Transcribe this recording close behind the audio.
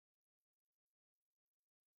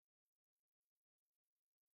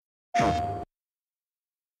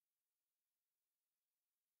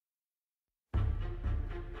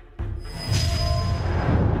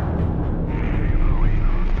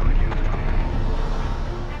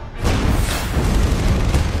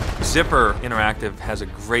Zipper Interactive has a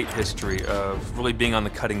great history of really being on the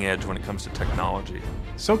cutting edge when it comes to technology.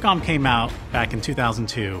 SOCOM came out back in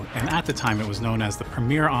 2002, and at the time it was known as the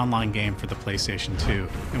premier online game for the PlayStation 2.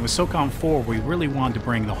 And with SOCOM 4, we really wanted to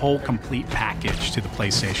bring the whole complete package to the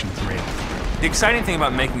PlayStation 3. The exciting thing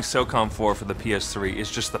about making SOCOM 4 for the PS3 is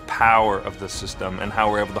just the power of the system and how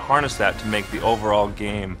we're able to harness that to make the overall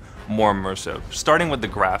game more immersive, starting with the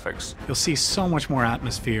graphics. You'll see so much more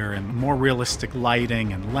atmosphere and more realistic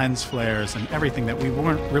lighting and lens flares and everything that we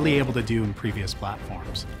weren't really able to do in previous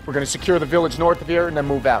platforms. We're going to secure the village north of here and then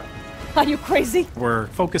move out. Are you crazy? We're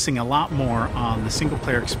focusing a lot more on the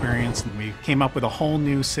single-player experience, and we came up with a whole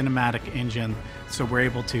new cinematic engine, so we're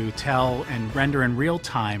able to tell and render in real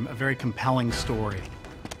time a very compelling story.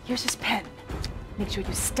 Here's his pen. Make sure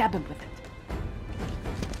you stab him with it.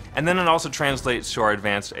 And then it also translates to our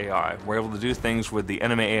advanced AI. We're able to do things with the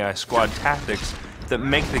enemy AI squad tactics that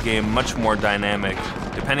make the game much more dynamic.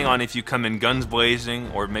 Depending on if you come in guns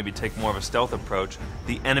blazing or maybe take more of a stealth approach,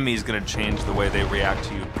 the enemy is going to change the way they react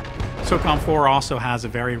to you. SOCOM 4 also has a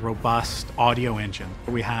very robust audio engine.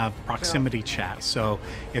 We have proximity chat, so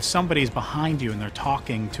if somebody's behind you and they're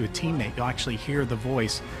talking to a teammate, you'll actually hear the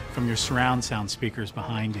voice from your surround sound speakers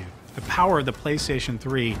behind you. The power of the PlayStation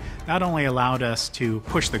 3 not only allowed us to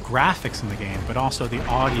push the graphics in the game, but also the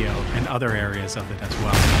audio and other areas of it as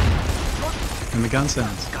well. And the gun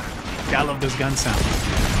sounds. I love those gun sounds.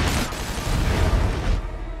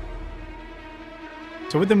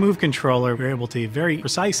 So with the Move controller, we're able to very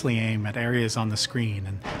precisely aim at areas on the screen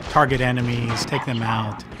and target enemies, take them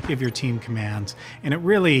out, give your team commands. And it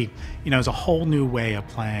really, is a whole new way of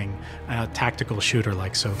playing a tactical shooter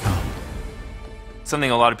like SOCOM.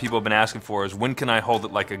 Something a lot of people have been asking for is, when can I hold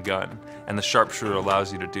it like a gun? And the sharpshooter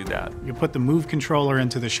allows you to do that. You put the Move controller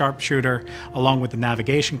into the sharpshooter along with the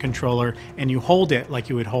navigation controller, and you hold it like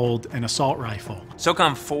you would hold an assault rifle.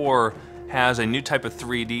 SOCOM 4 has a new type of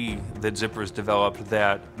 3D that Zipper's developed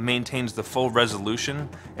that maintains the full resolution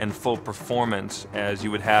and full performance as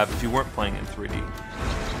you would have if you weren't playing in 3D.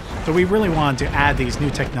 So we really wanted to add these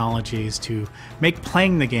new technologies to make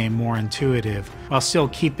playing the game more intuitive while still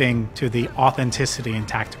keeping to the authenticity and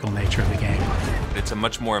tactical nature of the game. It's a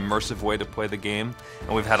much more immersive way to play the game,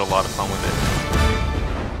 and we've had a lot of fun with it.